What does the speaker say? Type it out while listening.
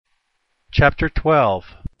chapter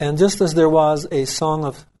 12. And just as there was a song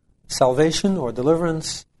of salvation or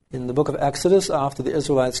deliverance in the book of Exodus after the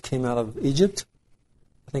Israelites came out of Egypt,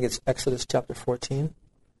 I think it's Exodus chapter 14,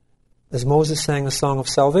 as Moses sang a song of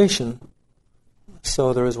salvation,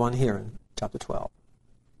 so there is one here in chapter 12.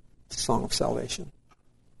 It's a song of salvation,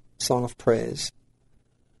 a song of praise.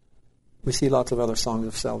 We see lots of other songs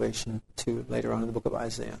of salvation, too, later on in the book of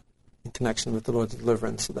Isaiah, in connection with the Lord's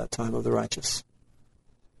deliverance at that time of the righteous.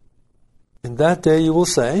 In that day you will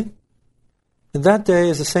say, and that day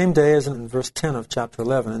is the same day as in verse 10 of chapter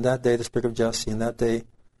 11, in that day the sprig of Jesse, in that day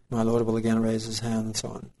my Lord will again raise his hand, and so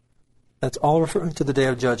on. That's all referring to the day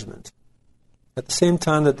of judgment. At the same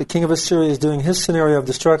time that the king of Assyria is doing his scenario of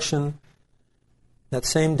destruction, that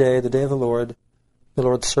same day, the day of the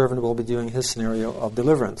Lord's servant will be doing his scenario of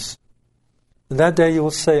deliverance. In that day you will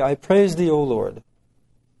say, I praise thee, O Lord.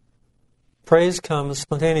 Praise comes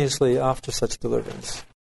spontaneously after such deliverance.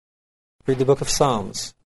 Read the book of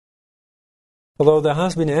Psalms. Although thou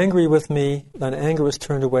hast been angry with me, thine anger is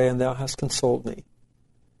turned away, and thou hast consoled me.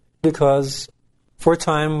 Because for a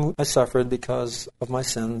time I suffered because of my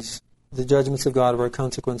sins. The judgments of God were a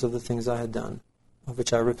consequence of the things I had done, of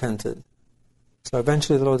which I repented. So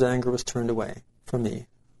eventually the Lord's anger was turned away from me,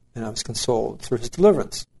 and I was consoled through his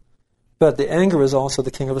deliverance. But the anger is also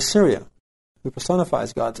the king of Assyria, who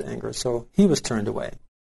personifies God's anger, so he was turned away.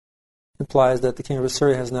 It implies that the king of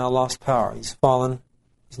Assyria has now lost power. He's fallen.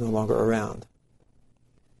 He's no longer around.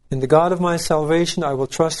 In the God of my salvation I will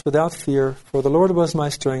trust without fear, for the Lord was my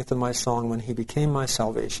strength and my song when he became my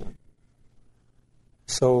salvation.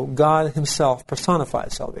 So God himself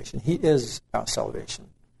personifies salvation. He is our salvation.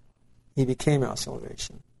 He became our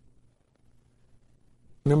salvation.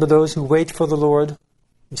 Remember those who wait for the Lord?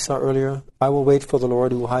 We saw earlier, I will wait for the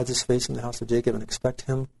Lord who will hide his face in the house of Jacob and expect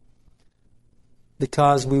him.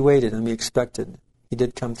 Because we waited and we expected, he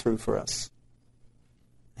did come through for us.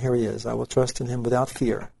 Here he is. I will trust in him without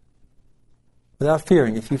fear. Without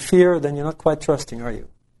fearing. If you fear, then you're not quite trusting, are you?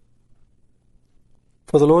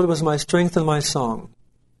 For the Lord was my strength and my song.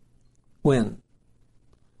 When?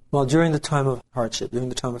 Well, during the time of hardship, during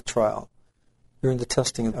the time of trial, during the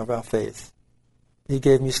testing of our faith. He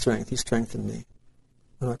gave me strength. He strengthened me.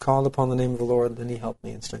 When I called upon the name of the Lord, then he helped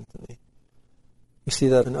me and strengthened me. You see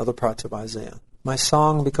that in other parts of Isaiah. My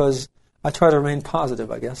song, because I try to remain positive,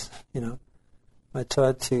 I guess, I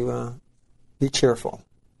tried to be cheerful.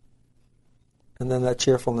 And then that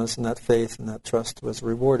cheerfulness and that faith and that trust was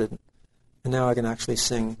rewarded. And now I can actually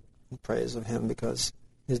sing in praise of him because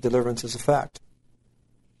his deliverance is a fact.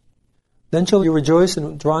 Then shall you rejoice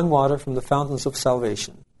in drawing water from the fountains of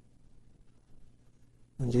salvation.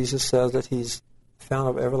 And Jesus says that he's the fount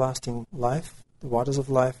of everlasting life, the waters of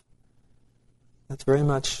life. That's very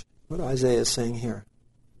much what Isaiah is saying here.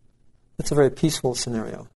 It's a very peaceful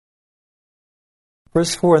scenario.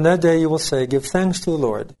 Verse 4, in that day you will say, give thanks to the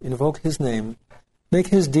Lord, invoke his name, make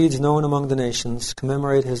his deeds known among the nations,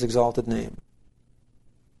 commemorate his exalted name.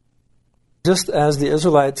 Just as the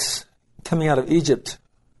Israelites coming out of Egypt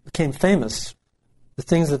became famous, the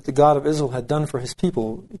things that the God of Israel had done for his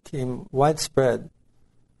people became widespread.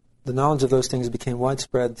 The knowledge of those things became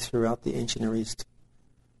widespread throughout the ancient Near East.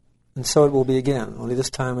 And so it will be again, only this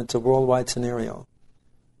time it's a worldwide scenario,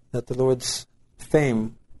 that the Lord's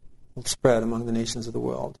fame will spread among the nations of the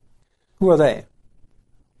world. Who are they?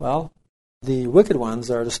 Well, the wicked ones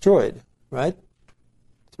are destroyed, right?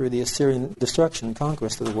 Through the Assyrian destruction and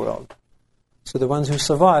conquest of the world. So the ones who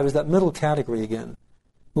survive is that middle category again,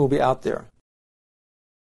 who will be out there.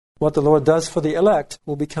 What the Lord does for the elect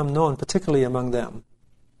will become known, particularly among them,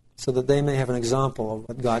 so that they may have an example of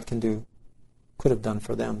what God can do, could have done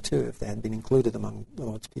for them too, if they had been included among the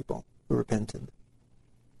Lord's people who repented.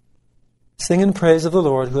 Sing in praise of the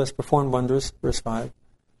Lord who has performed wonders, verse 5.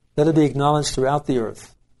 Let it be acknowledged throughout the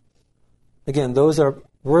earth. Again, those are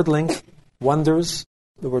word-linked wonders.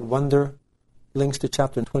 The word wonder links to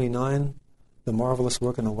chapter 29, the marvelous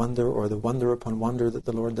work and a wonder, or the wonder upon wonder that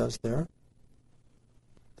the Lord does there.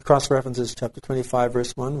 The cross-reference is chapter 25,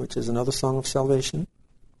 verse 1, which is another song of salvation.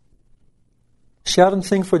 Shout and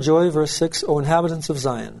sing for joy, verse 6, O inhabitants of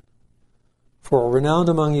Zion, for renowned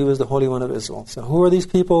among you is the Holy One of Israel. So who are these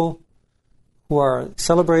people who are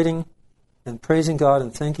celebrating and praising God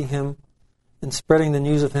and thanking him and spreading the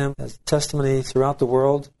news of him as testimony throughout the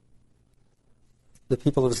world? The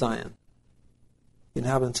people of Zion, the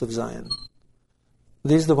inhabitants of Zion.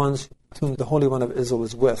 These are the ones whom the Holy One of Israel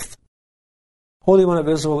is with. Holy One of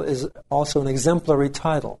Israel is also an exemplary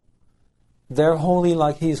title. They're holy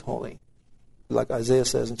like he's holy. Like Isaiah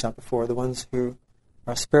says in chapter 4, the ones who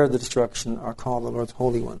are spared the destruction are called the Lord's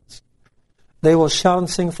holy ones. They will shout and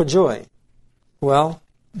sing for joy. Well,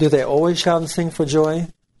 Do they always shout and sing for joy?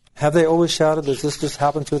 Have they always shouted? Does this just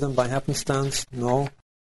happen to them by happenstance? No.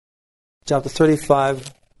 Chapter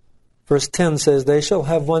 35, verse 10 says, they shall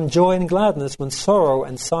have one joy and gladness when sorrow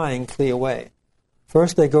and sighing flee away.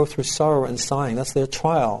 First they go through sorrow and sighing. That's their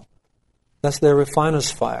trial. That's their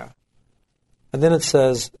refiner's fire. And then it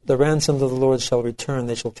says, the ransomed of the Lord shall return.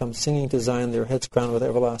 They shall come singing to Zion, their heads crowned with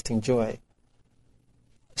everlasting joy.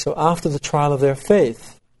 So after the trial of their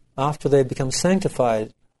faith, after they become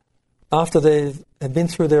sanctified, after they have been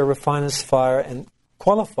through their refiner's fire and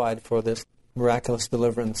qualified for this miraculous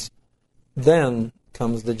deliverance, then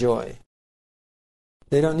comes the joy.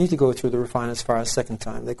 They don't need to go through the refiner's fire a second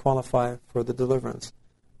time. They qualify for the deliverance.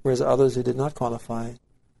 Whereas others who did not qualify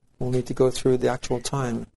will need to go through the actual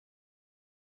time